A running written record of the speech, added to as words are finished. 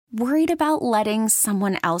Worried about letting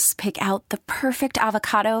someone else pick out the perfect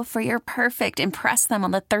avocado for your perfect impress them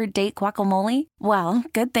on the third date guacamole? Well,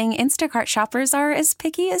 good thing Instacart shoppers are as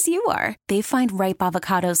picky as you are. They find ripe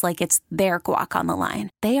avocados like it's their guac on the line.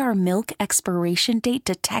 They are milk expiration date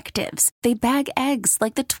detectives. They bag eggs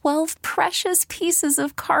like the 12 precious pieces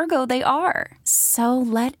of cargo they are. So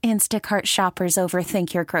let Instacart shoppers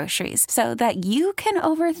overthink your groceries so that you can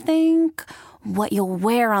overthink what you'll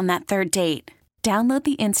wear on that third date. Download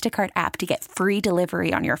the Instacart app to get free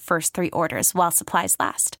delivery on your first 3 orders while supplies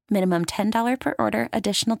last. Minimum $10 per order.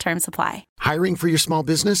 Additional terms apply. Hiring for your small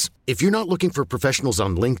business? If you're not looking for professionals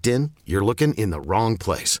on LinkedIn, you're looking in the wrong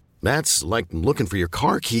place. That's like looking for your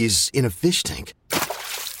car keys in a fish tank.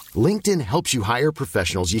 LinkedIn helps you hire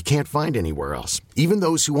professionals you can't find anywhere else, even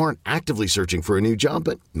those who aren't actively searching for a new job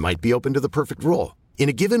but might be open to the perfect role. In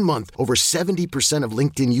a given month, over 70% of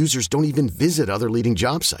LinkedIn users don't even visit other leading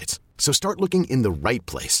job sites. So start looking in the right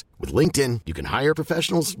place. With LinkedIn, you can hire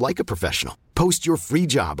professionals like a professional. Post your free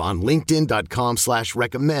job on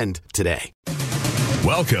linkedin.com/recommend today.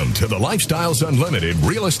 Welcome to the Lifestyles Unlimited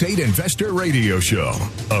Real Estate Investor Radio Show,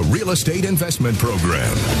 a real estate investment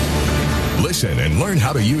program. Listen and learn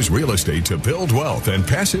how to use real estate to build wealth and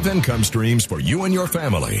passive income streams for you and your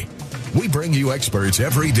family. We bring you experts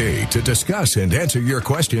every day to discuss and answer your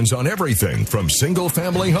questions on everything from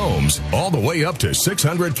single-family homes all the way up to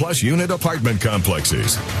 600-plus unit apartment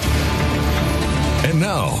complexes. And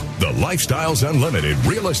now, the Lifestyles Unlimited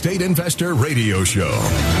Real Estate Investor Radio Show.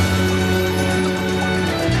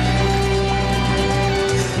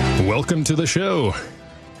 Welcome to the show.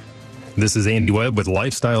 This is Andy Webb with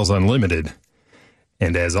Lifestyles Unlimited.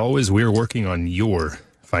 And as always, we're working on your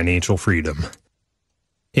financial freedom.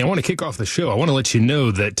 I want to kick off the show. I want to let you know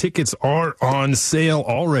that tickets are on sale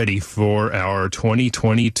already for our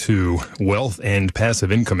 2022 Wealth and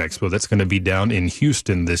Passive Income Expo. That's going to be down in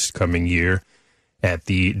Houston this coming year at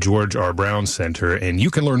the George R. Brown Center. And you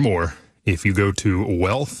can learn more if you go to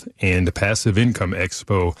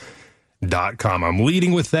wealthandpassiveincomeexpo.com. I'm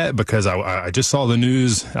leading with that because I just saw the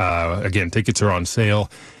news. Again, tickets are on sale,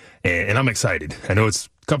 and I'm excited. I know it's a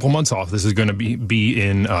couple months off. This is going to be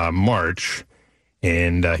in March.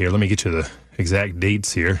 And here, let me get you the exact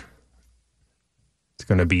dates here. It's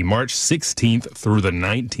going to be March 16th through the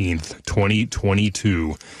 19th,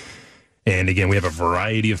 2022. And again, we have a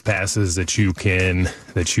variety of passes that you can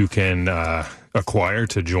acquire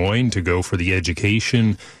to join, to go for the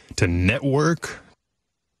education, to network,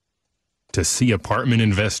 to see apartment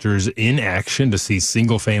investors in action, to see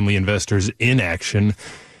single-family investors in action.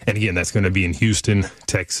 And again, that's going to be in Houston,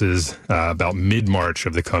 Texas, about mid-March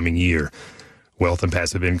of the coming year.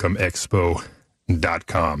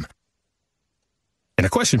 wealthandpassiveincomeexpo.com. And a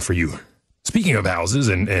question for you. Speaking of houses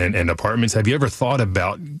and apartments, have you ever thought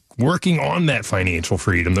about working on that financial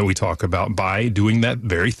freedom that we talk about by doing that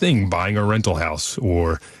very thing, buying a rental house,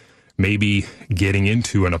 or maybe getting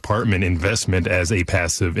into an apartment investment as a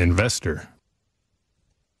passive investor?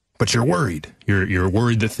 But you're worried. You're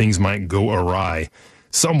worried that things might go awry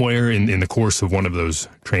somewhere in the course of one of those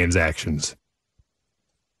transactions.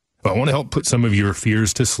 Well, I want to help put some of your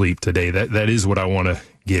fears to sleep today. That is what I want to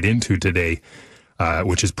get into today,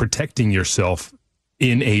 which is protecting yourself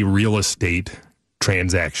in a real estate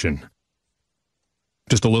transaction.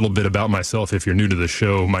 Just a little bit about myself. If you're new to the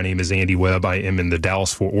show, my name is Andy Webb. I am in the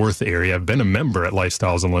Dallas-Fort Worth area. I've been a member at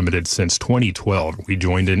Lifestyles Unlimited since 2012. We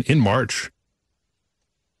joined in March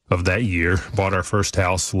of that year, bought our first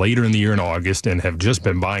house later in the year in August, and have just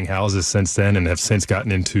been buying houses since then, and have since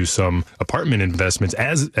gotten into some apartment investments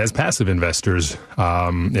as passive investors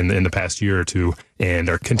in the past year or two, and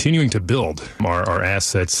are continuing to build our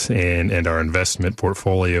assets and our investment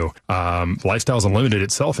portfolio. Lifestyles Unlimited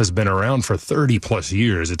itself has been around for 30 plus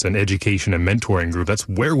years. It's an education and mentoring group. That's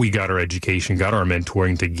where we got our education, got our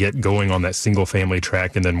mentoring to get going on that single family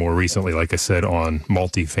track, and then more recently, like I said, on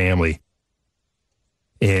multifamily.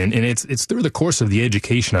 And it's through the course of the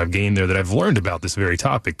education I've gained there that I've learned about this very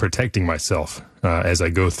topic, protecting myself as I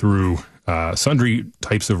go through sundry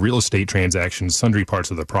types of real estate transactions, sundry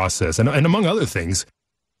parts of the process, and among other things.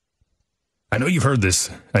 I know you've heard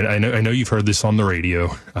this. I know you've heard this on the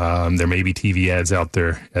radio. There may be TV ads out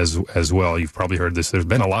there as well. You've probably heard this. There's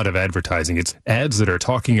been a lot of advertising. It's ads that are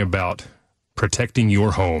talking about protecting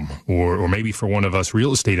your home, or maybe for one of us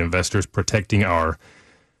real estate investors, protecting our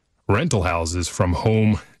rental houses from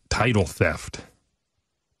home title theft.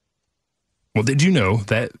 Well, did you know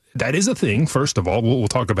that is a thing? First of all, we'll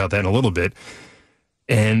talk about that in a little bit.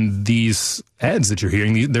 And these ads that you're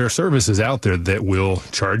hearing, there are services out there that will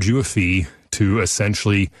charge you a fee to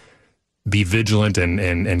essentially be vigilant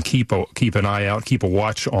and keep an eye out, keep a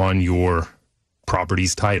watch on your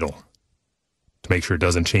property's title to make sure it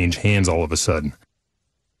doesn't change hands all of a sudden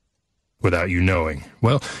without you knowing.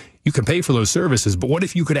 Well, you can pay for those services, but what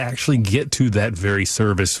if you could actually get to that very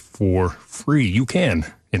service for free? You can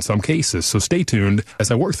in some cases. So stay tuned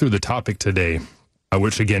as I work through the topic today,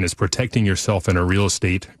 which again is protecting yourself in a real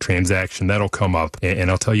estate transaction. That'll come up,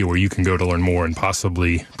 and I'll tell you where you can go to learn more and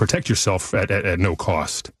possibly protect yourself at no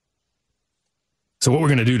cost. So what we're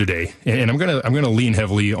going to do today, and I'm going to lean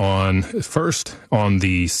heavily on first on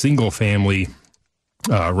the single family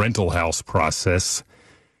rental house process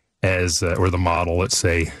as or the model, let's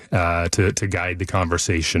say, to guide the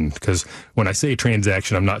conversation. Because when I say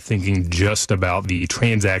transaction, I'm not thinking just about the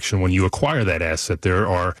transaction when you acquire that asset. There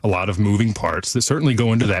are a lot of moving parts that certainly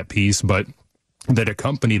go into that piece, but that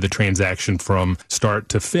accompany the transaction from start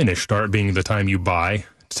to finish, start being the time you buy,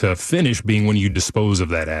 to finish being when you dispose of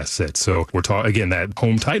that asset. So we're talking, again, that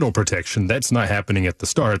home title protection, that's not happening at the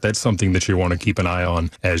start. That's something that you want to keep an eye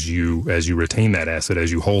on as you retain that asset,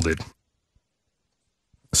 as you hold it.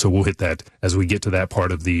 So we'll hit that as we get to that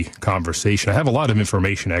part of the conversation. I have a lot of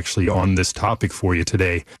information actually on this topic for you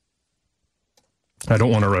today. I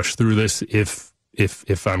don't want to rush through this. If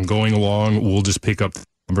I'm going along, we'll just pick up the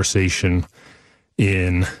conversation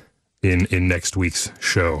in next week's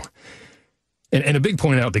show. And a big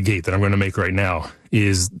point out the gate that I'm going to make right now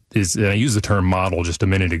is and I used the term model just a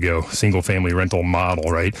minute ago, single family rental model,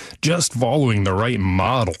 right? Just following the right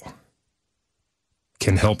model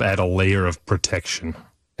can help add a layer of protection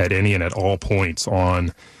at any and at all points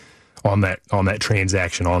on that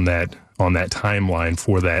transaction, on that timeline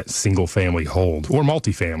for that single family hold or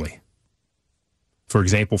multifamily. For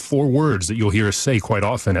example, 4 words that you'll hear us say quite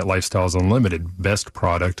often at Lifestyles Unlimited: best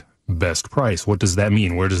product, best price. What does that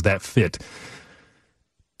mean? Where does that fit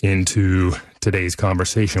into today's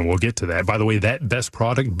conversation? We'll get to that. By the way, that best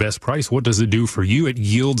product, best price, what does it do for you? It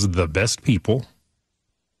yields the best people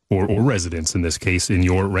or residents in this case in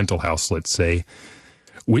your rental house, let's say,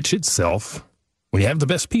 which itself, when you have the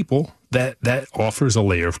best people, that offers a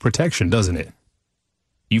layer of protection, doesn't it?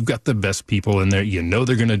 You've got the best people in there. You know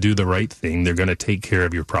they're going to do the right thing. They're going to take care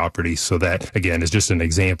of your property. So that, again, is just an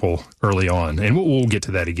example early on. And we'll get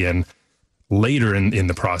to that again later in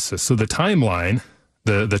the process. So the timeline,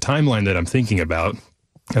 the timeline that I'm thinking about,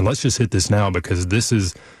 and let's just hit this now because this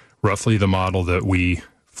is roughly the model that we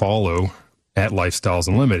follow at Lifestyles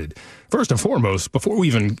Unlimited. First and foremost, before we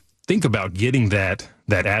even think about getting that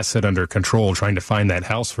asset under control, trying to find that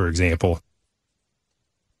house, for example,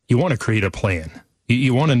 you want to create a plan.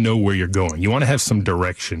 You want to know where you're going. You want to have some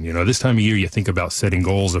direction. You know, this time of year, you think about setting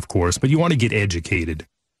goals, of course, but you want to get educated.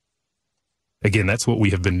 Again, that's what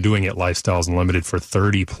we have been doing at Lifestyles Unlimited for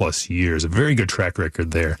 30 plus years. A very good track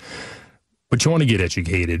record there. But you want to get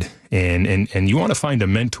educated and you want to find a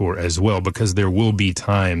mentor as well, because there will be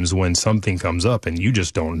times when something comes up and you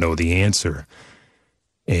just don't know the answer.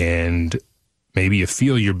 And maybe you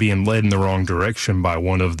feel you're being led in the wrong direction by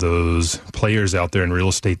one of those players out there in real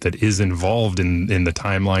estate that is involved in the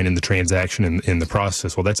timeline, in the transaction, in the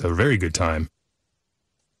process. Well, that's a very good time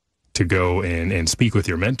to go and speak with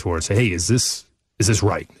your mentor and say, hey, is this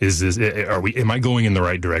right? Am I going in the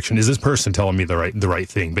right direction? Is this person telling me the right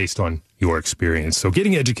thing based on your experience? So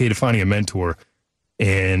getting educated, finding a mentor,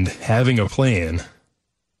 and having a plan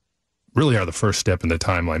really are the first step in the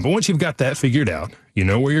timeline. But once you've got that figured out, you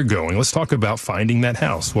know where you're going. Let's talk about finding that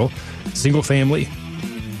house. Well, single family,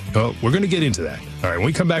 we're going to get into that. All right, when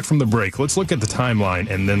we come back from the break, let's look at the timeline,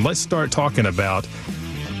 and then let's start talking about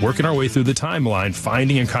working our way through the timeline,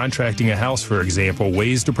 finding and contracting a house, for example,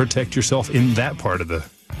 ways to protect yourself in that part of the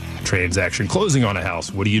transaction. Closing on a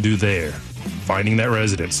house, what do you do there? Finding that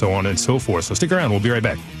resident, so on and so forth. So stick around. We'll be right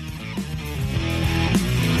back.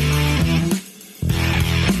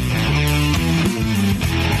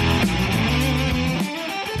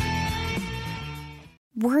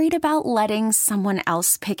 Worried about letting someone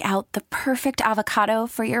else pick out the perfect avocado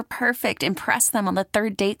for your perfect impress them on the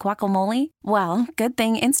third date guacamole? Well, good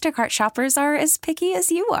thing Instacart shoppers are as picky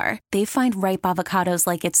as you are. They find ripe avocados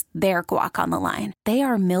like it's their guac on the line. They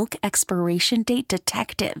are milk expiration date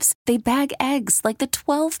detectives. They bag eggs like the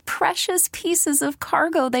 12 precious pieces of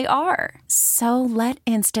cargo they are. So let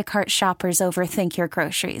Instacart shoppers overthink your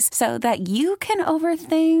groceries so that you can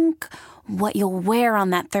overthink what you'll wear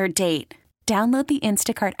on that third date. Download the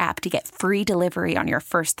Instacart app to get free delivery on your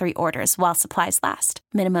first 3 orders while supplies last.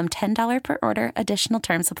 Minimum $10 per order. Additional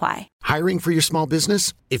terms apply. Hiring for your small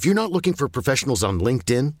business? If you're not looking for professionals on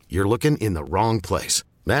LinkedIn, you're looking in the wrong place.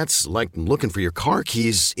 That's like looking for your car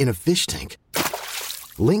keys in a fish tank.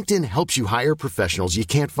 LinkedIn helps you hire professionals you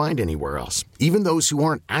can't find anywhere else, even those who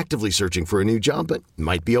aren't actively searching for a new job but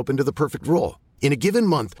might be open to the perfect role. In a given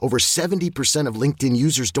month, over 70% of LinkedIn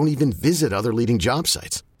users don't even visit other leading job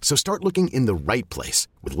sites. So start looking in the right place.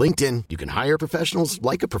 With LinkedIn, you can hire professionals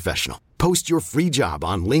like a professional. Post your free job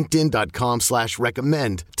on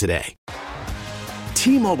linkedin.com/recommend today.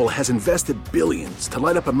 T-Mobile has invested billions to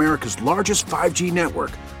light up America's largest 5G network,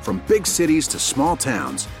 from big cities to small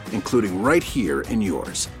towns, including right here in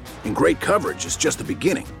yours. And great coverage is just the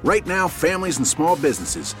beginning. Right now, families and small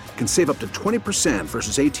businesses can save up to 20%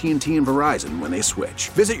 versus AT&T and Verizon when they switch.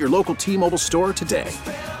 Visit your local T-Mobile store today.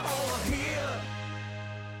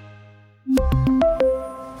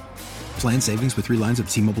 Plan savings with 3 lines of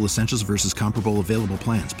T-Mobile Essentials versus comparable available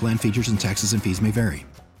plans. Plan features and taxes and fees may vary.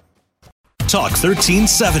 Talk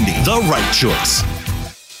 1370, the right choice.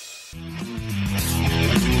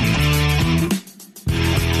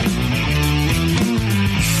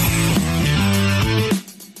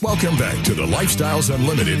 Welcome back to the Lifestyles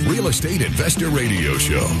Unlimited Real Estate Investor Radio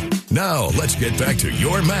Show. Now, let's get back to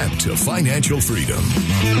your map to financial freedom.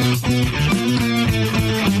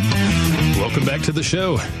 Welcome back to the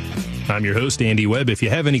show. I'm your host, Andy Webb. If you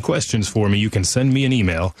have any questions for me, you can send me an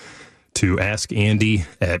email to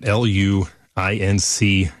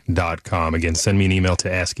askandy@luinc.com. Again, send me an email to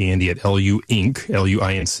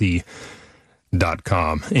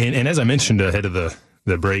askandy@luinc.com. And as I mentioned ahead of the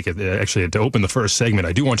break, actually to open the first segment,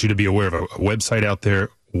 I do want you to be aware of a website out there,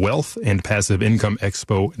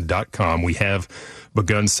 wealthandpassiveincomeexpo.com. We have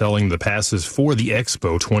begun selling the passes for the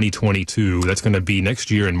Expo 2022. That's going to be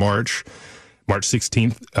next year in March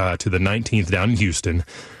 16th to the 19th down in Houston.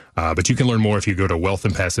 But you can learn more if you go to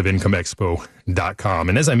wealthandpassiveincomeexpo.com.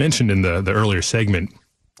 And as I mentioned in the earlier segment,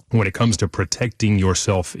 when it comes to protecting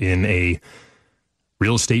yourself in a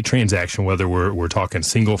real estate transaction, whether we're talking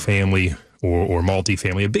single family or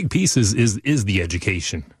multifamily, a big piece is the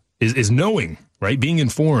education, is knowing, right? Being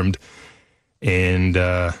informed and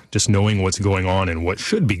just knowing what's going on and what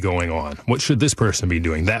should be going on. What should this person be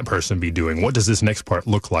doing, that person be doing? What does this next part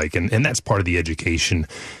look like? And that's part of the education.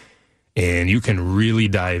 And you can really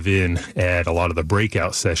dive in at a lot of the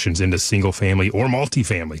breakout sessions into single family or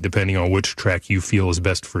multifamily, depending on which track you feel is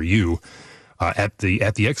best for you at the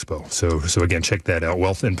Expo. So again, check that out,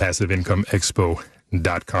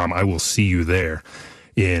 wealthandpassiveincomeexpo.com. I will see you there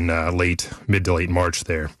in mid to late March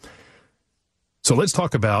there. So let's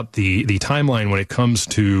talk about the timeline when it comes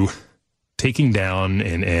to taking down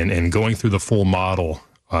and going through the full model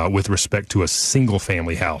with respect to a single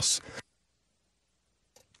family house.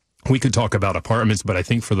 We could talk about apartments, but I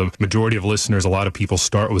think for the majority of listeners, a lot of people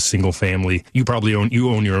start with single family. You probably own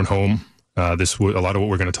your own home. A lot of what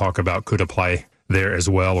we're going to talk about could apply there as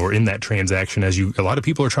well, or in that transaction a lot of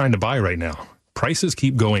people are trying to buy right now. Prices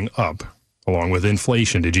keep going up along with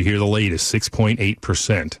inflation. Did you hear the latest?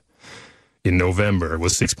 6.8% in November. It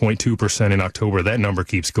was 6.2% in October. That number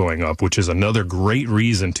keeps going up, which is another great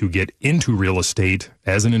reason to get into real estate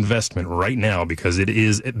as an investment right now, because it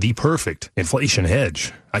is the perfect inflation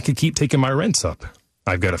hedge. I could keep taking my rents up.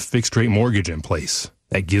 I've got a fixed rate mortgage in place.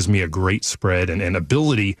 That gives me a great spread and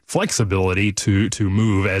flexibility to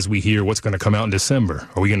move as we hear what's going to come out in December.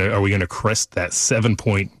 Are we going to crest that 7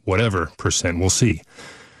 point whatever percent? We'll see.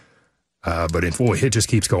 But it just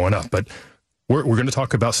keeps going up. But we're going to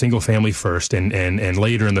talk about single family first, and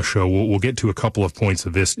later in the show we'll get to a couple of points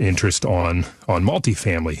of this interest on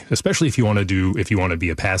multifamily, especially if you want to be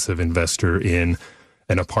a passive investor in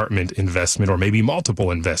an apartment investment or maybe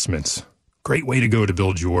multiple investments. Great way to go to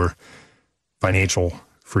build your financial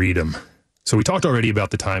freedom. So we talked already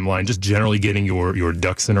about the timeline, just generally getting your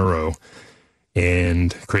ducks in a row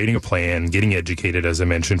and creating a plan, getting educated, as I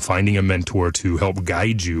mentioned, finding a mentor to help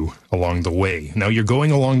guide you along the way. Now you're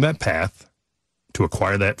going along that path to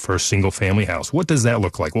acquire that first single family house. What does that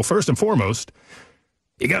look like? Well, first and foremost,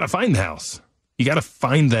 you got to find the house. You got to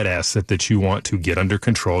find that asset that you want to get under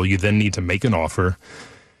control. You then need to make an offer.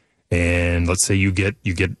 And let's say you get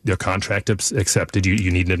the contract accepted, you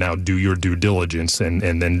need to now do your due diligence and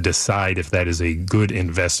then decide if that is a good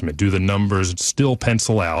investment. Do the numbers still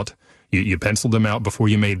pencil out? You penciled them out before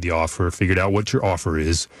you made the offer, figured out what your offer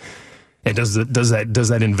is. And does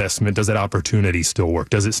that investment, does that opportunity still work?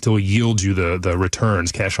 Does it still yield you the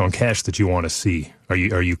returns, cash on cash, that you want to see? Are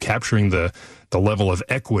you capturing the level of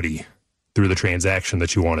equity through the transaction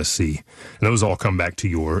that you want to see? And those all come back to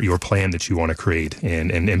your plan that you want to create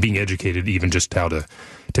and being educated even just how to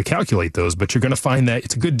calculate those. But you're going to find that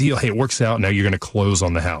it's a good deal. Hey, it works out. Now you're going to close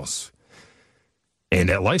on the house. And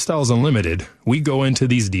at Lifestyles Unlimited, we go into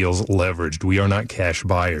these deals leveraged. We are not cash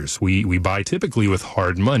buyers. We buy typically with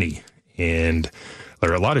hard money. And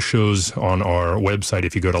there are a lot of shows on our website.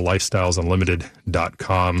 If you go to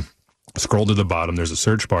lifestylesunlimited.com, scroll to the bottom. There's a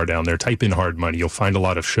search bar down there. Type in hard money. You'll find a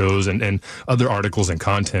lot of shows and other articles and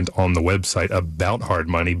content on the website about hard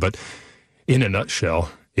money. But in a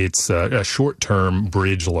nutshell, it's a short-term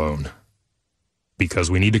bridge loan,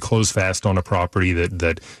 because we need to close fast on a property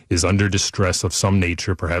that is under distress of some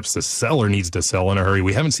nature. Perhaps the seller needs to sell in a hurry.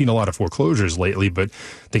 We haven't seen a lot of foreclosures lately, but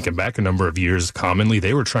thinking back a number of years, commonly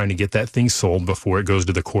they were trying to get that thing sold before it goes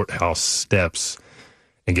to the courthouse steps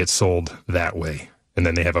and gets sold that way. And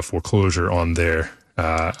then they have a foreclosure on their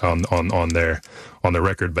on their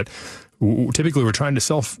record. But typically we're trying to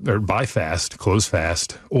sell or buy fast, close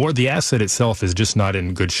fast, or the asset itself is just not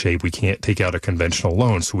in good shape. We can't take out a conventional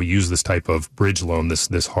loan, so we use this type of bridge loan,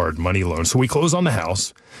 this hard money loan. So we close on the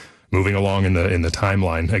house, moving along in the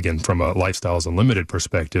timeline, again, from a Lifestyles Unlimited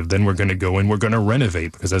perspective. Then we're going to go in, we're going to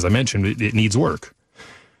renovate, because as I mentioned, it needs work.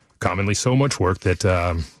 Commonly so much work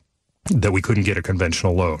that we couldn't get a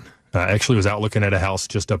conventional loan. Actually was out looking at a house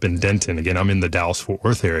just up in Denton. Again, I'm in the Dallas-Fort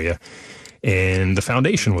Worth area. And the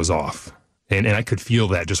foundation was off. And I could feel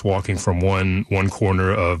that just walking from one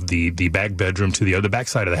corner of the back bedroom to the other, back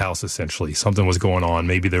side of the house, essentially. Something was going on.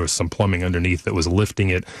 Maybe there was some plumbing underneath that was lifting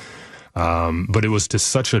it. But it was to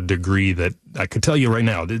such a degree that I could tell you right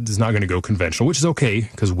now, this is not going to go conventional, which is okay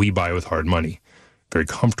because we buy with hard money. Very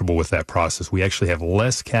comfortable with that process. We actually have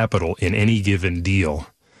less capital in any given deal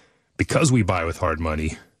because we buy with hard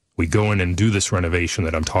money. We go in and do this renovation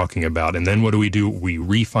that I'm talking about, and then what do? We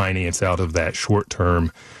refinance out of that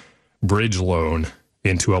short-term bridge loan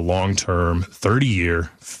into a long-term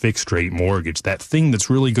 30-year fixed-rate mortgage, that thing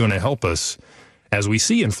that's really going to help us as we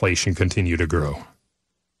see inflation continue to grow.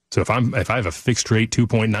 So if I have a fixed-rate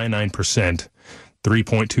 2.99%, 3.25,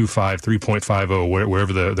 3.50,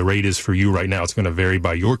 wherever the rate is for you right now, it's going to vary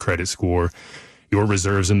by your credit score, your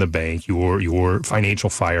reserves in the bank, your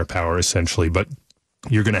financial firepower, essentially, but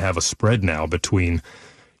you're going to have a spread now between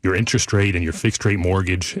your interest rate and your fixed rate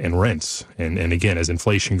mortgage and rents. And again, as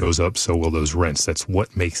inflation goes up, so will those rents. That's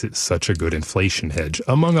what makes it such a good inflation hedge.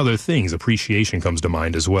 Among other things, appreciation comes to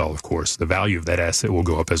mind as well, of course. The value of that asset will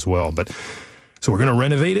go up as well. But so we're going to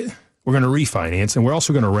renovate it, we're going to refinance, and we're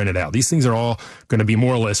also going to rent it out. These things are all going to be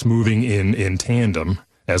more or less moving in tandem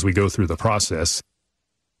as we go through the process.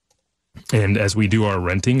 And as we do our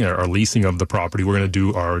renting, our leasing of the property, we're going to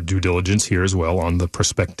do our due diligence here as well on the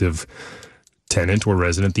prospective tenant or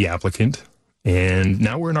resident, the applicant. And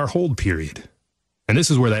now we're in our hold period. And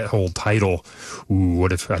this is where that whole title,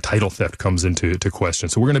 what if a title theft comes into question.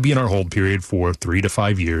 So we're going to be in our hold period for 3 to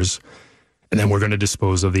 5 years, and then we're going to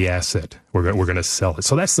dispose of the asset. We're going to sell it.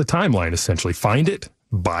 So that's the timeline, essentially. Find it,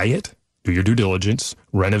 buy it, do your due diligence,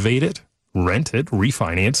 renovate it, rent it,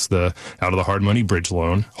 refinance out of the hard money bridge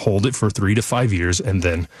loan, hold it for 3 to 5 years, and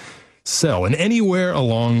then sell. And anywhere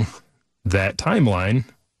along that timeline,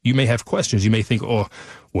 you may have questions. You may think, oh,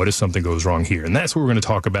 what if something goes wrong here? And that's what we're going to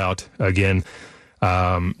talk about, again,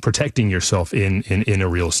 protecting yourself in a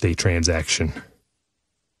real estate transaction.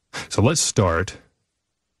 So let's start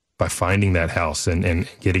by finding that house and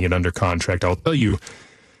getting it under contract. I'll tell you,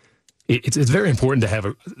 it's very important to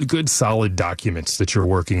have good, solid documents that you're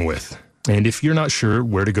working with. And if you're not sure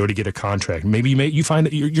where to go to get a contract, maybe you find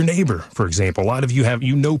that your neighbor, for example. A lot of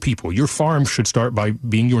you know people. Your farm should start by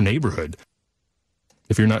being your neighborhood.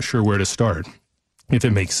 If you're not sure where to start, if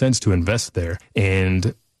it makes sense to invest there,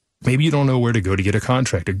 and maybe you don't know where to go to get a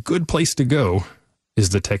contract, a good place to go is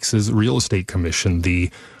the Texas Real Estate Commission,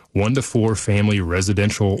 the 1 to 4 family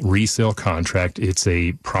residential resale contract. It's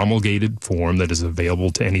a promulgated form that is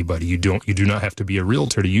available to anybody. You do not have to be a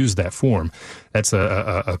realtor to use that form. That's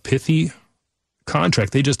a pithy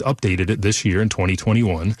contract. They just updated it this year in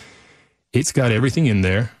 2021. It's got everything in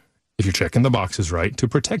there, if you're checking the boxes right, to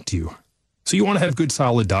protect you. So you want to have good,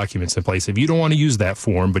 solid documents in place. If you don't want to use that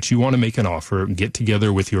form, but you want to make an offer, get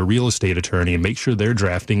together with your real estate attorney and make sure they're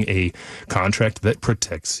drafting a contract that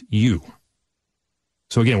protects you.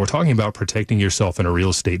 So again, we're talking about protecting yourself in a real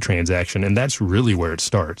estate transaction, and that's really where it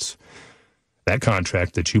starts. That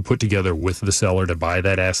contract that you put together with the seller to buy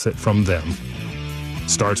that asset from them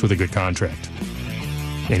starts with a good contract.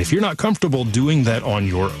 And if you're not comfortable doing that on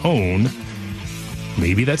your own,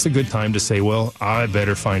 maybe that's a good time to say, well, I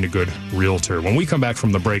better find a good realtor. When we come back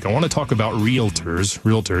from the break, I want to talk about realtors.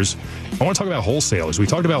 I want to talk about wholesalers. We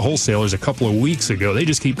talked about wholesalers a couple of weeks ago. They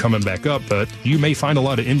just keep coming back up, but you may find a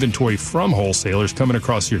lot of inventory from wholesalers coming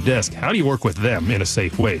across your desk. How do you work with them in a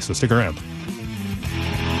safe way? So stick around.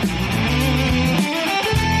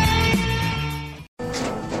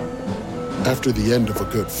 After the end of a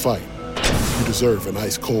good fight, you deserve an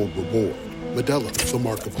ice-cold reward. Modelo is the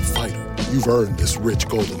mark of a fighter. You've earned this rich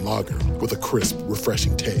golden lager with a crisp,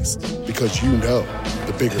 refreshing taste. Because you know,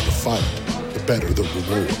 the bigger the fight, the better the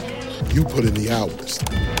reward. You put in the hours,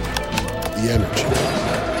 the energy,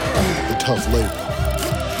 the tough labor.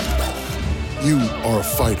 You are a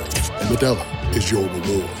fighter, and Modelo is your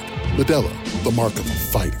reward. Modelo, the mark of a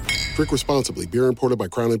fighter. Drink responsibly. Beer imported by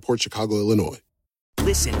Crown Imports, Chicago, Illinois.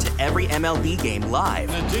 Listen to every MLB game live.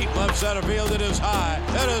 In the deep left center field, it is high,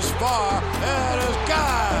 it is far, it is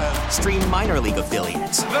gone. Stream minor league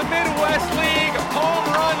affiliates. The Midwest League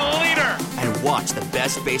home run leader. And watch the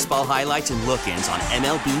best baseball highlights and look-ins on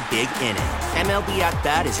MLB Big Inning. MLB At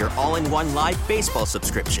Bat is your all-in-one live baseball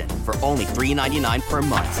subscription for only $3.99 per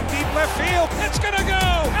month. Deep left field, it's gonna go.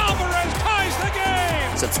 Alvarez ties the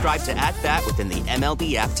game. Subscribe to At Bat within the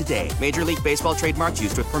MLB app today. Major League Baseball trademarks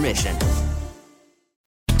used with permission.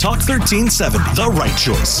 Talk 1370, the right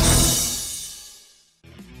choice.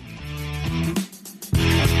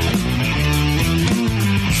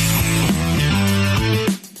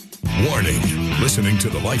 Warning, listening to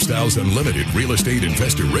the Lifestyles Unlimited Real Estate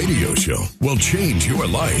Investor Radio Show will change your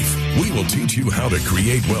life. We will teach you how to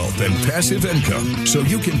create wealth and passive income so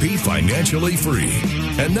you can be financially free.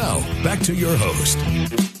 And now, back to your host.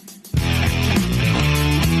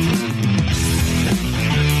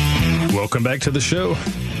 Welcome back to the show.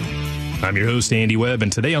 I'm your host, Andy Webb,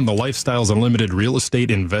 and today on the Lifestyles Unlimited Real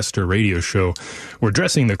Estate Investor Radio Show, we're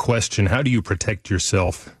addressing the question, how do you protect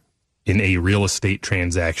yourself in a real estate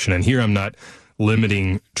transaction? And here I'm not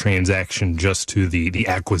limiting transaction just to the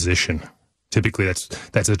acquisition. Typically,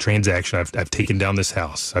 that's a transaction. I've taken down this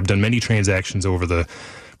house. I've done many transactions over the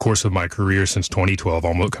course of my career since 2012,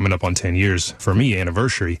 almost coming up on 10 years for me,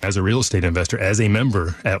 anniversary, as a real estate investor, as a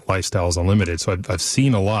member at Lifestyles Unlimited. So I've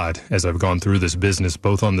seen a lot as I've gone through this business,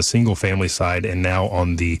 both on the single family side and now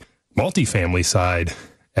on the multifamily side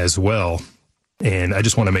as well. And I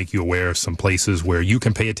just want to make you aware of some places where you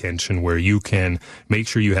can pay attention, where you can make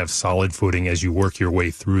sure you have solid footing as you work your way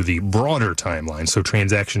through the broader timeline. So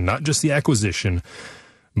transaction, not just the acquisition,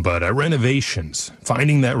 but renovations,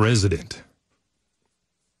 finding that resident,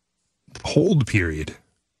 hold period,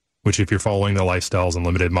 which if you're following the Lifestyles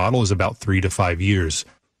Unlimited model is about 3 to 5 years.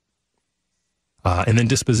 And then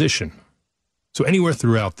disposition. So anywhere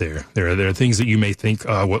throughout there are things that you may think,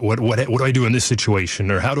 what do I do in this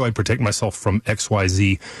situation? Or how do I protect myself from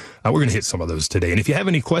XYZ? We're going to hit some of those today. And if you have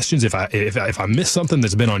any questions, if I miss something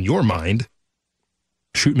that's been on your mind,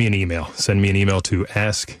 shoot me an email. Send me an email to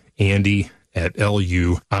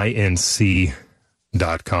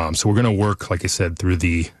askandy@luinc.com. So we're going to work, like I said, through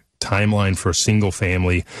the timeline for single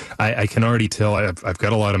family. I can already tell I've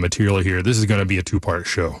got a lot of material here. This is going to be a 2-part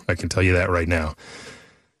show. I can tell you that right now.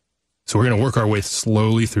 So we're going to work our way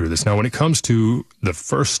slowly through this. Now, when it comes to the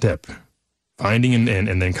first step, finding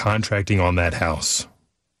and then contracting on that house,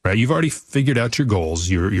 right? You've already figured out your goals,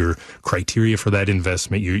 your criteria for that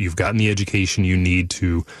investment. You've gotten the education you need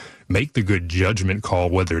to make the good judgment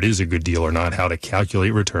call, whether it is a good deal or not, how to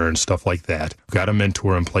calculate returns, stuff like that. You've got a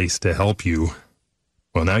mentor in place to help you.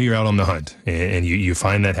 Well, now you're out on the hunt and you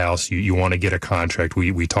find that house. You want to get a contract.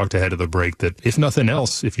 We talked ahead of the break that if nothing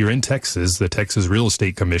else, if you're in Texas, the Texas Real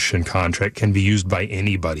Estate Commission contract can be used by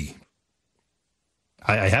anybody.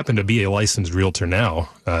 I happen to be a licensed realtor now,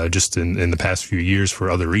 just in the past few years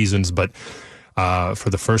for other reasons, but for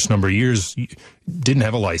the first number of years, didn't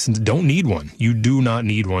have a license, don't need one. You do not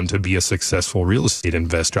need one to be a successful real estate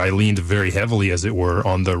investor. I leaned very heavily, as it were,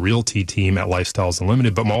 on the realty team at Lifestyles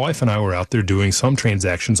Unlimited, but my wife and I were out there doing some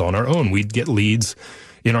transactions on our own. We'd get leads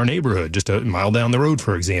in our neighborhood, just a mile down the road,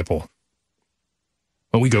 for example.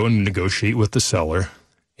 Well, we go and negotiate with the seller,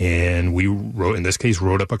 and we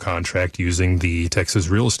wrote up a contract using the Texas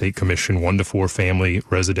Real Estate Commission 1 to 4 family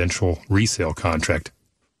residential resale contract.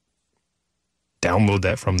 Download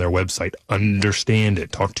that from their website. Understand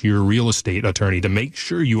it. Talk to your real estate attorney to make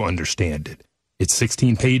sure you understand it. It's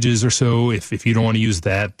 16 pages or so. If you don't want to use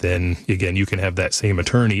that, then again, you can have that same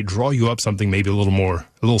attorney draw you up something maybe a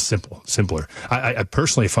little simpler. I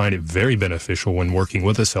personally find it very beneficial when working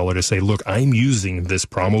with a seller to say, look, I'm using this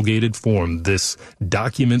promulgated form, this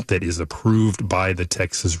document that is approved by the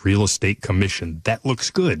Texas Real Estate Commission. That looks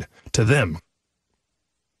good to them.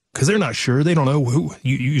 Because they're not sure. They don't know who.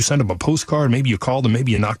 You send them a postcard. Maybe you called them.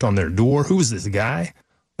 Maybe you knocked on their door. Who is this guy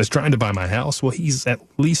that's trying to buy my house? Well, he's at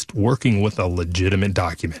least working with a legitimate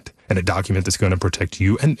document, and a document that's going to protect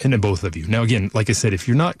you and both of you. Now, again, like I said, if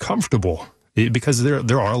you're not comfortable, because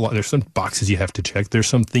there's some boxes you have to check. There's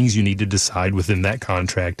some things you need to decide within that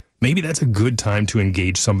contract. Maybe that's a good time to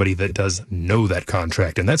engage somebody that does know that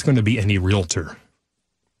contract, and that's going to be any realtor.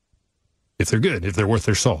 If they're good, if they're worth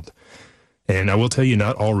their salt. And I will tell you,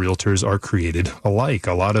 not all realtors are created alike.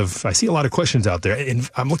 I see a lot of questions out there, and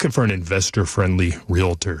I'm looking for an investor-friendly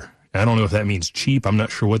realtor. I don't know if that means cheap. I'm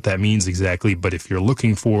not sure what that means exactly, but if you're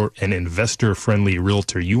looking for an investor-friendly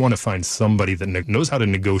realtor, you want to find somebody that knows how to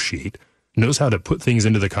negotiate, knows how to put things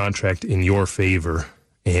into the contract in your favor,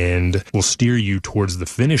 and will steer you towards the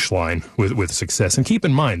finish line with success. And keep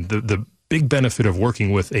in mind, the big benefit of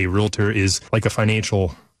working with a realtor is like a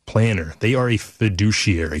financial planner. They are a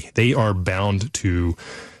fiduciary. They are bound to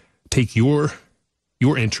take your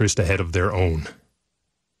interest ahead of their own.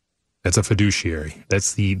 That's a fiduciary.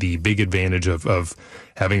 That's the big advantage of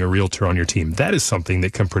having a realtor on your team. That is something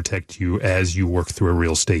that can protect you as you work through a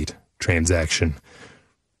real estate transaction.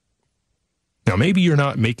 Now, maybe you're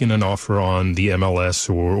not making an offer on the MLS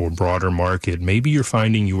or broader market. Maybe you're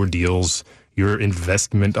finding your deals, your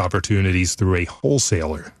investment opportunities through a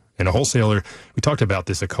wholesaler. And a wholesaler, we talked about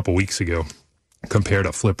this a couple weeks ago, compared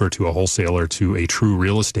a flipper to a wholesaler to a true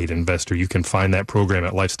real estate investor. You can find that program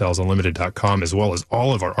at lifestylesunlimited.com, as well as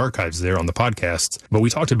all of our archives there on the podcasts. But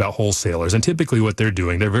we talked about wholesalers, and typically what they're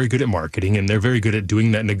doing, they're very good at marketing, and they're very good at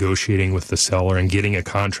doing that negotiating with the seller and getting a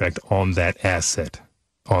contract on that asset,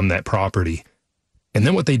 on that property. And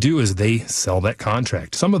then what they do is they sell that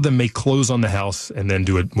contract. Some of them may close on the house and then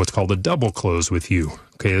do what's called a double close with you.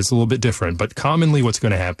 Okay, it's a little bit different, but commonly what's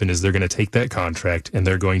going to happen is they're going to take that contract and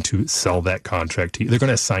they're going to sell that contract to you. They're going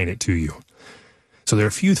to assign it to you. So there are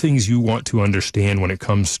a few things you want to understand when it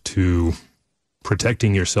comes to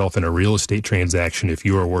protecting yourself in a real estate transaction if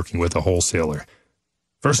you are working with a wholesaler.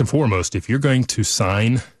 First and foremost, if you're going to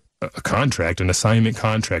sign a contract, an assignment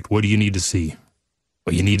contract, what do you need to see?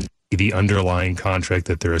 Well, you need the underlying contract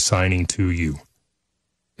that they're assigning to you.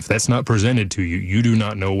 If that's not presented to you, you do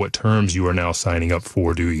not know what terms you are now signing up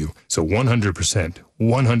for, do you? So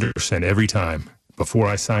 100% every time before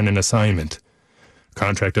I sign an assignment,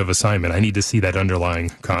 contract of assignment, I need to see that underlying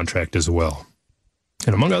contract as well.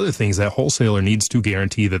 And among other things, that wholesaler needs to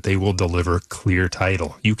guarantee that they will deliver clear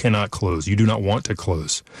title. You cannot close. You do not want to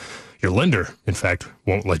close. Your lender, in fact,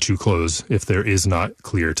 won't let you close if there is not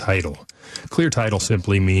clear title. Clear title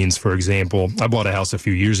simply means, for example, I bought a house a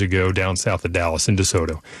few years ago down south of Dallas in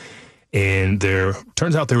DeSoto, and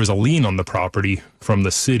turns out there was a lien on the property from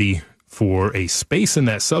the city for a space in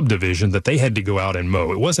that subdivision that they had to go out and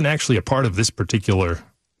mow. It wasn't actually a part of this particular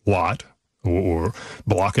lot or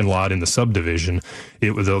block and lot in the subdivision.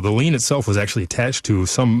 The lien itself was actually attached to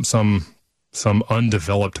some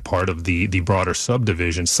undeveloped part of the broader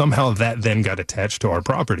subdivision. Somehow that then got attached to our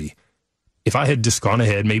property. If I had just gone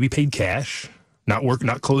ahead, maybe paid cash,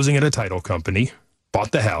 not closing at a title company,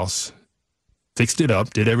 bought the house, fixed it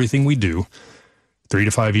up, did everything we do, 3 to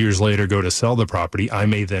 5 years later go to sell the property, I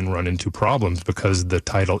may then run into problems because the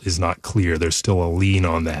title is not clear. There's still a lien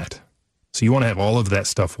on that. So you want to have all of that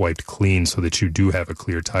stuff wiped clean so that you do have a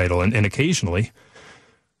clear title. And occasionally,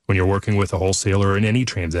 when you're working with a wholesaler in any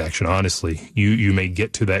transaction, honestly, you may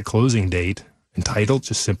get to that closing date and title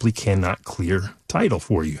just simply cannot clear title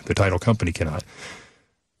for you. The title company cannot.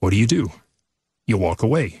 What do? You walk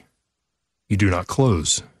away. You do not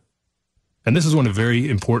close. And this is when a very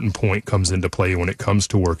important point comes into play when it comes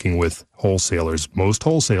to working with wholesalers. Most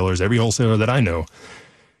wholesalers, every wholesaler that I know,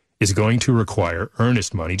 is going to require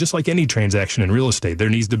earnest money. Just like any transaction in real estate, there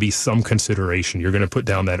needs to be some consideration. You're going to put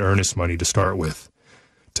down that earnest money to start with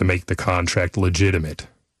to make the contract legitimate,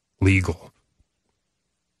 legal.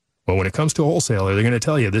 Well, when it comes to a wholesaler, they're going to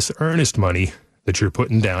tell you this earnest money that you're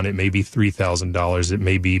putting down, it may be $3,000. It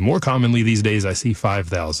may be, more commonly these days, I see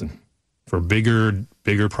 $5,000. For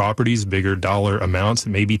bigger properties, bigger dollar amounts, it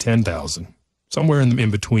may be $10,000. Somewhere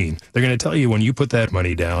in between. They're going to tell you when you put that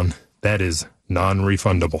money down, that is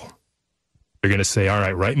non-refundable. They're going to say, all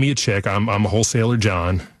right, write me a check. I'm a wholesaler,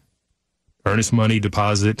 John. Earnest money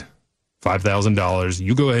deposit, $5,000.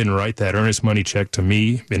 You go ahead and write that earnest money check to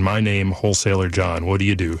me in my name, Wholesaler John. What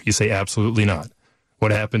do? You say, absolutely not.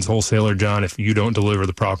 What happens, Wholesaler John, if you don't deliver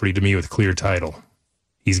the property to me with clear title?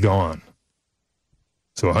 He's gone.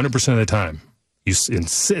 So 100% of the time, you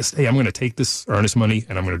insist, hey, I'm going to take this earnest money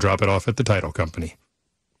and I'm going to drop it off at the title company.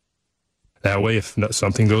 That way, if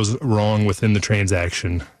something goes wrong within the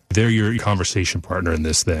transaction, they're your conversation partner in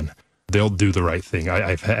this then. They'll do the right thing.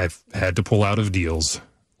 I've had to pull out of deals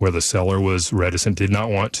where the seller was reticent, did not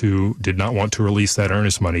want to release that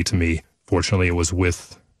earnest money to me. Fortunately, it was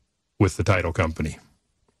with the title company.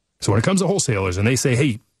 So when it comes to wholesalers and they say,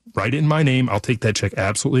 hey, write it in my name, I'll take that check.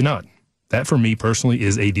 Absolutely not. That for me personally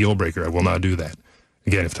is a deal breaker. I will not do that.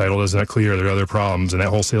 Again, if title is not clear, there are other problems, and that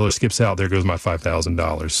wholesaler skips out, there goes my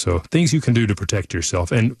 $5,000. So things you can do to protect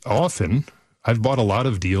yourself. And often, I've bought a lot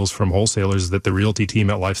of deals from wholesalers that the realty team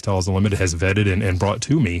at Lifestyles Unlimited has vetted and brought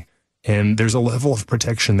to me. And there's a level of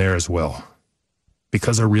protection there as well,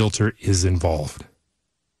 because a realtor is involved.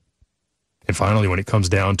 And finally, when it comes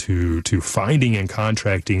down to finding and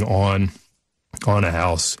contracting on a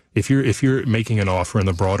house, if you're making an offer in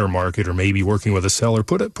the broader market or maybe working with a seller,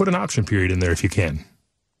 put an option period in there if you can.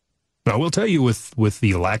 Now, I will tell you with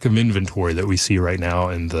the lack of inventory that we see right now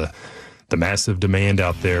and the massive demand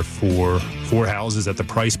out there for houses at the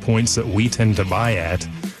price points that we tend to buy at,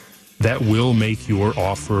 that will make your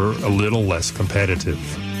offer a little less competitive.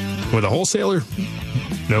 With a wholesaler,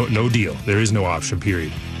 no deal. There is no option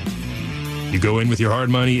period. You go in with your hard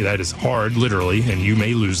money, that is hard, literally, and you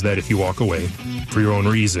may lose that if you walk away for your own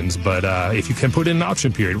reasons. But if you can put in an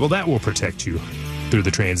option period, well, that will protect you through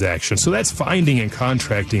the transaction. So that's finding and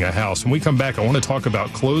contracting a house. When we come back, I want to talk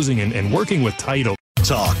about closing and working with title.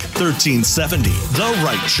 Talk 1370, the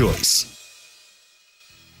right choice.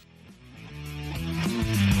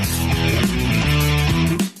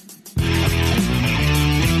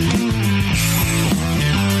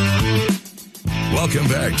 Welcome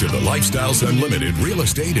back to the Lifestyles Unlimited Real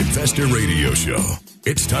Estate Investor Radio Show.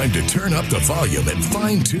 It's time to turn up the volume and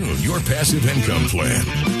fine-tune your passive income plan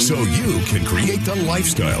so you can create the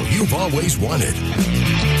lifestyle you've always wanted.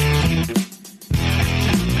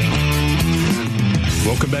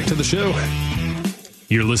 Welcome back to the show.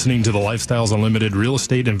 You're listening to the Lifestyles Unlimited Real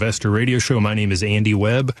Estate Investor Radio Show. My name is Andy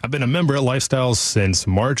Webb. I've been a member at Lifestyles since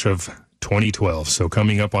March of 2012, so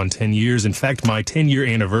coming up on 10 years. In fact, my 10-year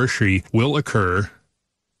anniversary will occur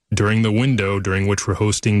during the window during which we're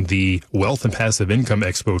hosting the Wealth and Passive Income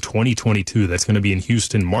Expo 2022. That's going to be in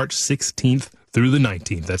Houston, March 16th through the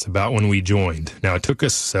 19th. That's about when we joined. Now, it took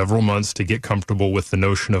us several months to get comfortable with the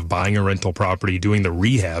notion of buying a rental property, doing the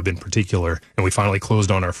rehab in particular, and we finally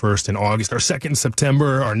closed on our first in August, our second in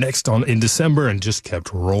September, our next in December, and just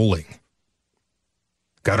kept rolling.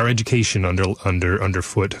 Got our education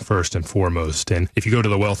underfoot first and foremost. And if you go to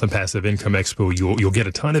the Wealth and Passive Income Expo, you'll get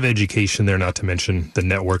a ton of education there, not to mention the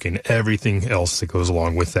networking, everything else that goes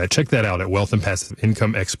along with that. Check that out at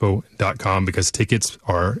wealthandpassiveincomeexpo.com because tickets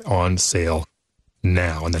are on sale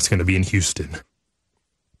now, and that's going to be in Houston.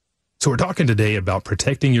 So we're talking today about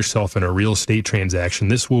protecting yourself in a real estate transaction.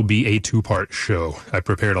 This will be a two-part show. I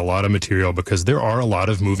prepared a lot of material because there are a lot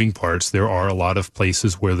of moving parts. There are a lot of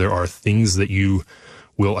places where there are things that you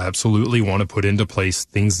will absolutely want to put into place,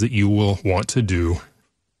 things that you will want to do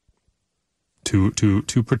to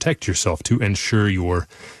protect yourself, to ensure your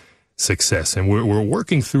success. And we're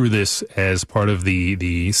working through this as part of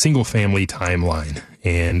the single family timeline.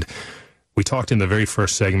 And we talked in the very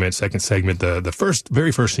first segment, second segment, the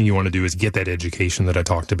very first thing you want to do is get that education that I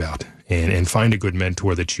talked about and find a good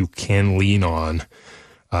mentor that you can lean on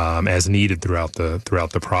as needed throughout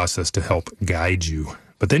the process to help guide you.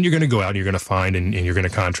 But then you're going to go out and you're going to find and you're going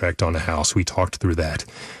to contract on a house. We talked through that.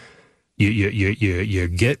 You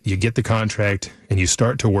get the contract and you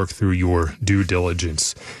start to work through your due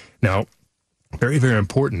diligence. Now, very, very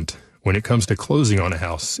important when it comes to closing on a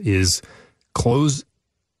house is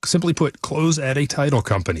simply put, close at a title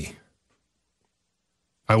company.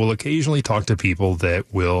 I will occasionally talk to people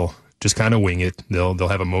that will just kind of wing it. They'll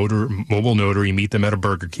have a mobile notary, meet them at a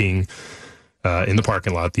Burger King, in the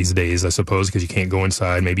parking lot these days, I suppose, because you can't go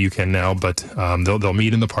inside. Maybe you can now, but they'll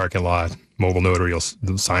meet in the parking lot. Mobile notary will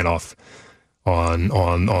sign off on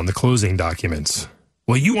the closing documents.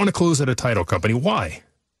 Well, you want to close at a title company. Why?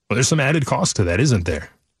 Well, there's some added cost to that, isn't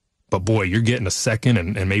there? But boy, you're getting a second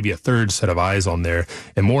and maybe a third set of eyes on there.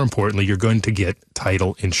 And more importantly, you're going to get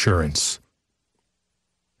title insurance.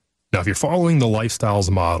 Now, if you're following the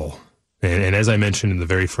Lifestyles model, and as I mentioned in the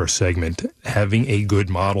very first segment, having a good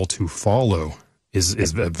model to follow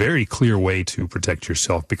is a very clear way to protect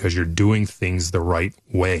yourself because you're doing things the right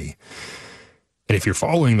way. And if you're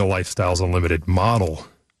following the Lifestyles Unlimited model,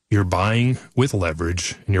 you're buying with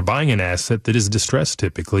leverage and you're buying an asset that is distressed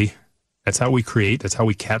typically. That's how we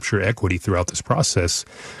capture equity throughout this process.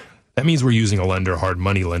 That means we're using a lender, a hard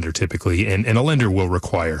money lender typically, and a lender will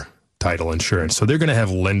require title insurance. So they're going to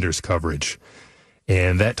have lender's coverage.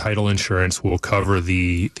 And that title insurance will cover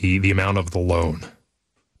the amount of the loan.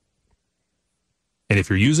 And if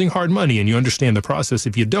you're using hard money and you understand the process,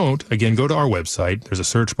 if you don't, again, go to our website. There's a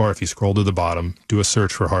search bar. If you scroll to the bottom, do a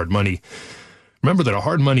search for hard money. Remember that a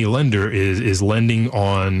hard money lender is lending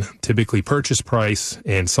on typically purchase price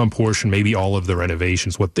and some portion, maybe all of the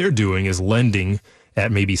renovations. What they're doing is lending at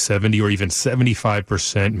maybe 70 or even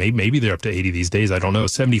 75%. Maybe they're up to 80 these days. I don't know.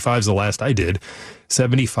 75 is the last I did.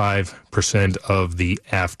 75% of the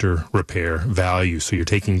after repair value. So you're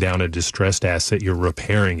taking down a distressed asset, you're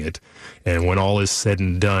repairing it. And when all is said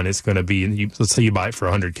and done, it's going to be, let's say you buy it for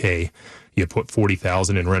 $100K. You put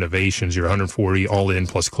 $40,000 in renovations, you're $140 all in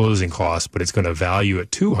plus closing costs, but it's going to value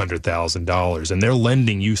at $200,000. And they're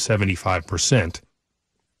lending you 75%.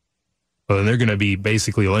 Well, then they're going to be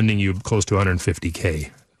basically lending you close to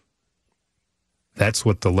 $150K. That's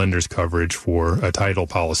what the lender's coverage for a title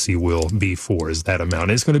policy will be for, is that amount.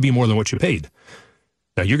 And it's going to be more than what you paid.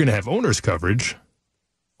 Now, you're going to have owner's coverage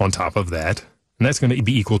on top of that, and that's going to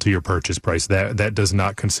be equal to your purchase price. That does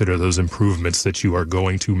not consider those improvements that you are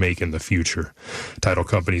going to make in the future. Title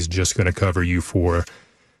company's just going to cover you for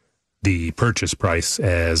the purchase price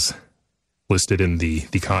as listed in the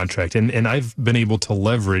contract. And I've been able to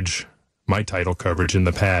leverage my title coverage in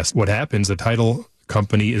the past. What happens, a title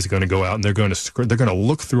company is going to go out and they're going to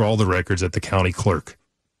look through all the records at the county clerk.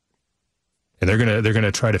 And they're going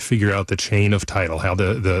to try to figure out the chain of title, how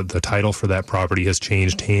the title for that property has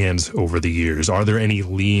changed hands over the years. Are there any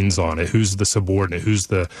liens on it? Who's the subordinate? Who's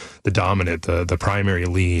the dominant, the primary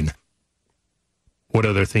lien? What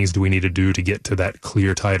other things do we need to do to get to that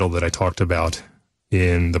clear title that I talked about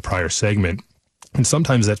in the prior segment? And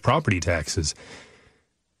sometimes that's property taxes.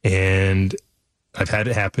 And I've had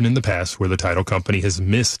it happen in the past where the title company has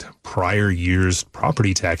missed prior year's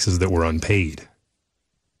property taxes that were unpaid.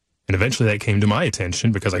 And eventually that came to my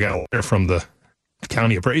attention because I got a letter from the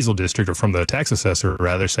county appraisal district, or from the tax assessor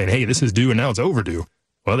rather, saying, hey, this is due and now it's overdue.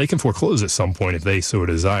 Well, they can foreclose at some point if they so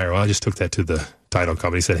desire. Well, I just took that to the title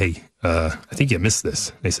company, said, hey, I think you missed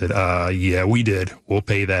this. They said, yeah, we did. We'll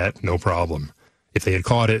pay that. No problem. If they had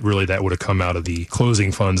caught it, really that would have come out of the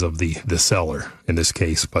closing funds of the seller in this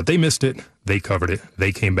case. But they missed it. They covered it.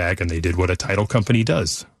 They came back and they did what a title company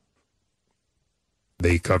does.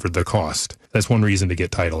 They covered the cost. That's one reason to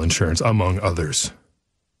get title insurance, among others.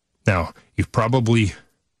 Now, you've probably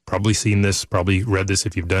seen this, probably read this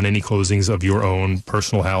if you've done any closings of your own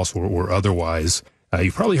personal house or otherwise.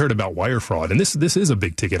 You've probably heard about wire fraud, and this is a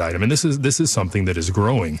big ticket item, and this is something that is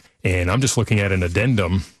growing. And I'm just looking at an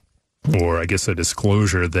addendum, or I guess a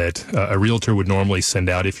disclosure that a realtor would normally send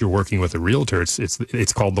out if you're working with a realtor.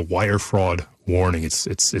 It's called the wire fraud warning.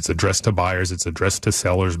 It's addressed to buyers. It's addressed to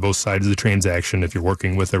sellers. Both sides of the transaction. If you're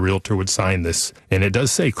working with a realtor, would sign this, and it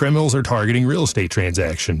does say criminals are targeting real estate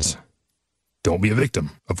transactions. Don't be a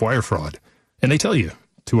victim of wire fraud. And they tell you,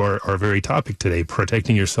 to our very topic today,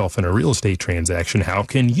 protecting yourself in a real estate transaction, how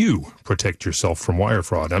can you protect yourself from wire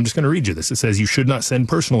fraud? I'm just going to read you this. It says you should not send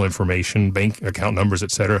personal information, bank account numbers,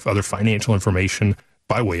 etc., other financial information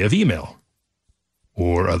by way of email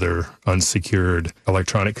or other unsecured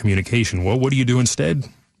electronic communication. Well, what do you do instead?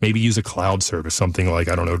 Maybe use a cloud service, something like,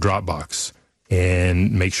 I don't know, Dropbox,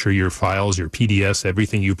 and make sure your files, your PDFs,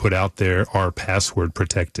 everything you put out there are password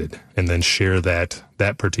protected, and then share that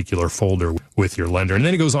particular folder with your lender. And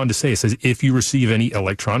then it goes on to say, it says, if you receive any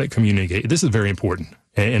electronic communication, this is very important,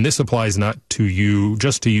 and this applies not to you,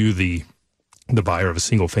 just to you, the buyer of a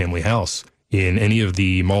single family house. In any of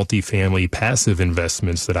the multifamily passive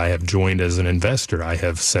investments that I have joined as an investor, I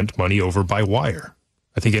have sent money over by wire.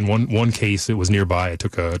 I think in one case it was nearby. I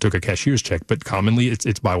took a cashier's check, but commonly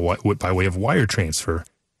it's by way of wire transfer.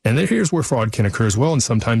 And then here's where fraud can occur as well, and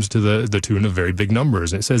sometimes to the tune of very big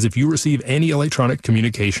numbers. It says if you receive any electronic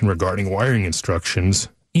communication regarding wiring instructions,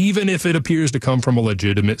 even if it appears to come from a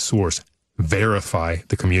legitimate source, verify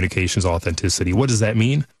the communication's authenticity. What does that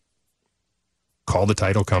mean? Call the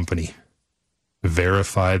title company.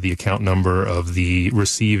 Verify the account number of the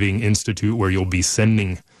receiving institute where you'll be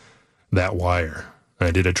sending that wire. I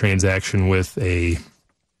did a transaction with a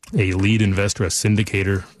lead investor, a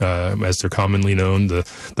syndicator, as they're commonly known,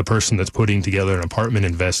 the person that's putting together an apartment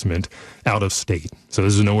investment out of state. So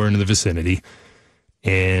this is nowhere in the vicinity.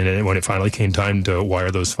 And when it finally came time to wire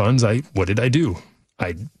those funds, what did I do?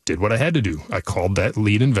 I did what I had to do. I called that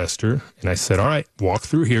lead investor and I said, all right, walk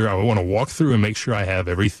through here. I want to walk through and make sure I have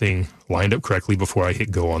everything lined up correctly before I hit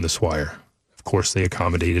go on this wire. Of course, they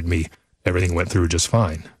accommodated me. Everything went through just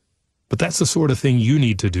fine. But that's the sort of thing you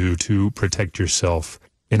need to do to protect yourself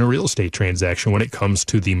in a real estate transaction when it comes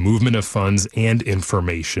to the movement of funds and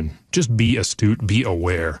information. Just be astute, be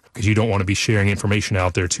aware, because you don't want to be sharing information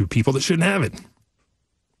out there to people that shouldn't have it.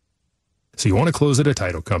 So you want to close at a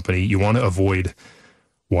title company. You want to avoid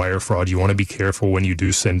wire fraud. You want to be careful when you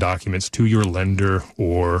do send documents to your lender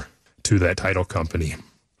or to that title company.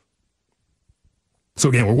 So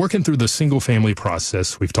again, we're working through the single-family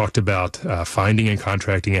process. We've talked about finding and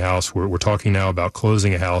contracting a house. We're talking now about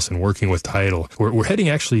closing a house and working with title. We're heading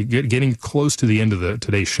actually getting close to the end of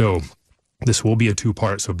today's show. This will be a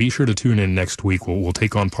two-part, so be sure to tune in next week. We'll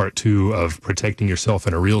take on part 2 of protecting yourself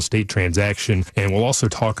in a real estate transaction, and we'll also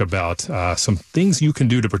talk about some things you can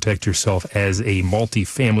do to protect yourself as a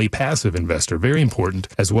multifamily passive investor. Very important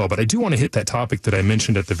as well. But I do want to hit that topic that I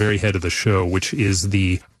mentioned at the very head of the show, which is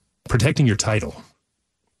the protecting your title.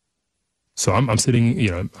 So I'm sitting,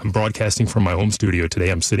 I'm broadcasting from my home studio today.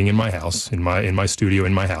 I'm sitting in my house, in my studio,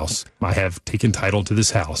 in my house. I have taken title to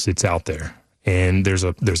this house. It's out there. And there's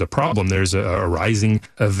a problem. There's a rising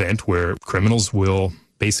event where criminals will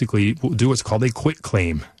basically do what's called a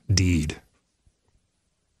quitclaim deed.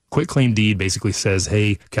 Quitclaim deed basically says,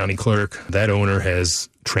 hey, county clerk, that owner has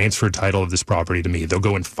transferred title of this property to me. They'll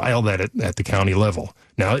go and file that at the county level.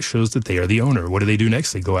 Now it shows that they are the owner. What do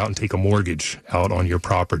next? They go out and take a mortgage out on your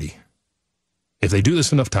property. If they do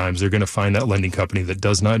this enough times, they're going to find that lending company that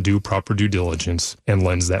does not do proper due diligence and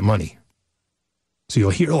lends that money. So you'll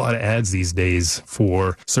hear a lot of ads these days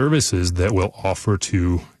for services that will offer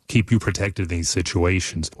to keep you protected in these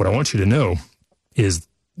situations. What I want you to know is,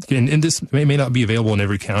 and this may not be available in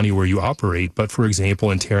every county where you operate, but for example,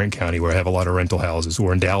 in Tarrant County, where I have a lot of rental houses,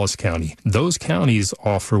 or in Dallas County, those counties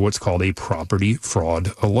offer what's called a property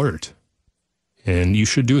fraud alert. And you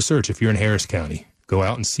should do a search if you're in Harris County. Go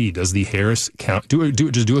out and see, does the Harris County,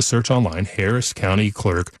 just do a search online, Harris County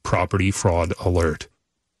Clerk Property Fraud Alert.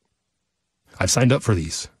 I've signed up for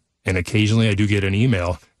these, and occasionally I do get an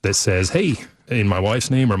email that says, hey, in my wife's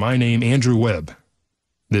name or my name, Andrew Webb.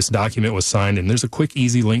 This document was signed, and there's a quick,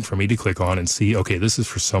 easy link for me to click on and see, okay, this is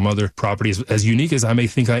for some other property. As unique as I may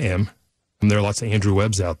think I am, and there are lots of Andrew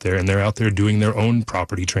Webbs out there, and they're out there doing their own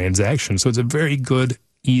property transactions. So it's a very good,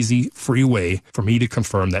 easy, free way for me to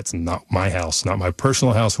confirm that's not my house, not my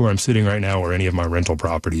personal house where I'm sitting right now, or any of my rental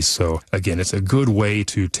properties. So again, it's a good way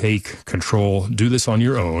to take control, do this on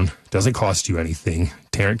your own. Doesn't cost you anything.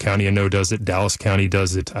 Tarrant County, I know, does it. Dallas County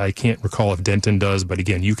does it. I can't recall if Denton does, but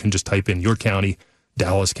again, you can just type in your county,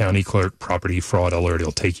 Dallas County Clerk Property Fraud Alert.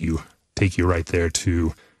 It'll take you right there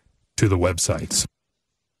to the websites.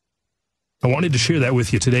 I wanted to share that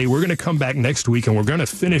with you today. We're going to come back next week, and we're going to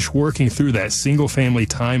finish working through that single-family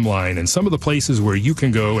timeline and some of the places where you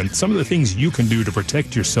can go and some of the things you can do to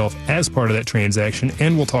protect yourself as part of that transaction.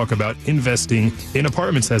 And we'll talk about investing in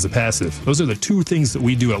apartments as a passive. Those are the two things that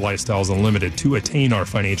we do at Lifestyles Unlimited to attain our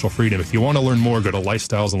financial freedom. If you want to learn more, go to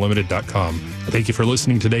lifestylesunlimited.com. Thank you for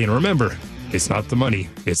listening today, and remember, it's not the money,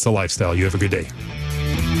 it's the lifestyle. You have a good day.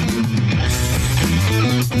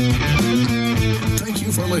 Thank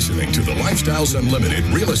you for listening to the Lifestyles Unlimited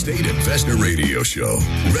Real Estate Investor Radio Show.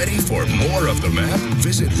 Ready for more of the map?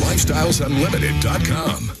 Visit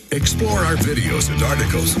lifestylesunlimited.com. Explore our videos and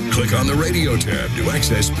articles. Click on the radio tab to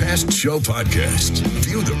access past show podcasts.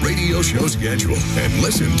 View the radio show schedule and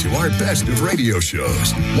listen to our best of radio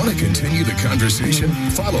shows. Want to continue the conversation?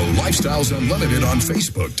 Follow Lifestyles Unlimited on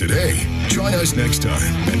Facebook today. Join us next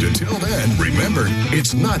time. And until then, remember,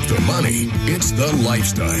 it's not the money, it's the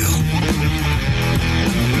lifestyle.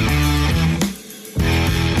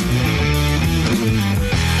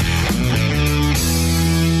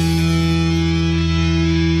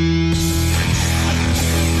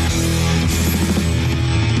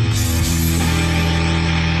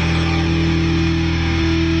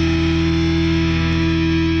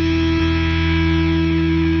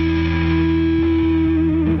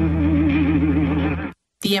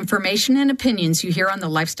 The information and opinions you hear on the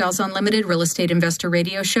Lifestyles Unlimited Real Estate Investor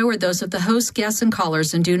Radio Show are those of the hosts, guests, and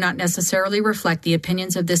callers and do not necessarily reflect the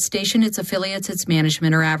opinions of this station, its affiliates, its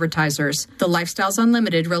management, or advertisers. The Lifestyles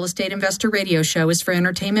Unlimited Real Estate Investor Radio Show is for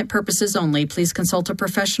entertainment purposes only. Please consult a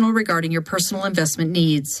professional regarding your personal investment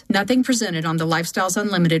needs. Nothing presented on the Lifestyles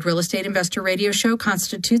Unlimited Real Estate Investor Radio Show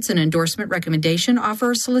constitutes an endorsement, recommendation,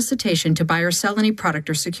 offer, or solicitation to buy or sell any product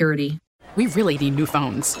or security. We really need new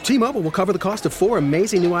phones. T-Mobile will cover the cost of 4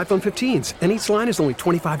 amazing new iPhone 15s, and each line is only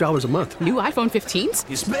 $25 a month. New iPhone 15s?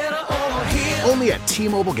 It's better over here. Only at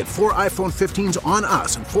T-Mobile, get 4 iPhone 15s on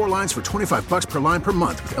us and 4 lines for $25 per line per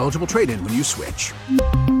month with eligible trade-in when you switch.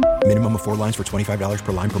 Minimum of 4 lines for $25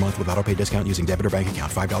 per line per month with autopay discount using debit or bank account.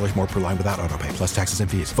 $5 more per line without autopay, plus taxes and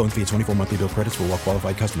fees. Phone fee at 24 monthly bill credits for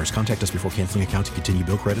well-qualified customers. Contact us before canceling account to continue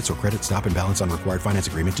bill credits or credit stop and balance on required finance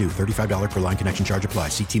agreement due. $35 per line connection charge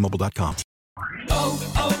applies. See T-Mobile.com.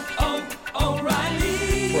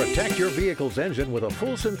 O'Reilly. Protect your vehicle's engine with a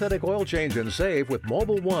full synthetic oil change and save with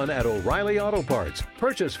Mobil 1 at O'Reilly Auto Parts.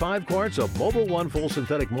 Purchase 5 quarts of Mobil 1 full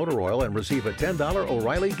synthetic motor oil and receive a $10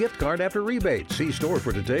 O'Reilly gift card after rebate. See store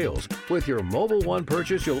for details. With your Mobil 1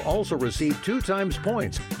 purchase, you'll also receive 2 times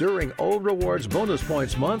points during O Rewards Bonus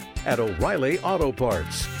Points Month at O'Reilly Auto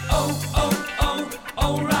Parts.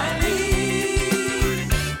 O'Reilly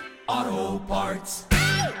Auto Parts.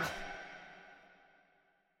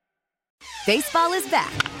 Baseball is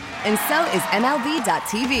back, and so is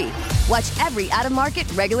MLB.tv. Watch every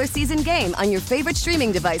out-of-market, regular season game on your favorite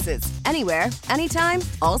streaming devices, anywhere, anytime,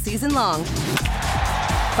 all season long.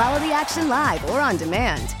 Follow the action live or on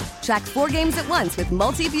demand. Track 4 games at once with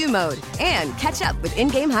multi-view mode and catch up with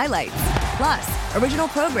in-game highlights. Plus, original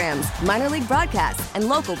programs, minor league broadcasts, and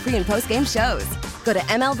local pre- and post-game shows. Go to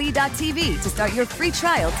MLB.tv to start your free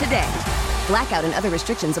trial today. Blackout and other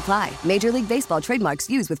restrictions apply. Major League Baseball trademarks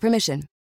used with permission.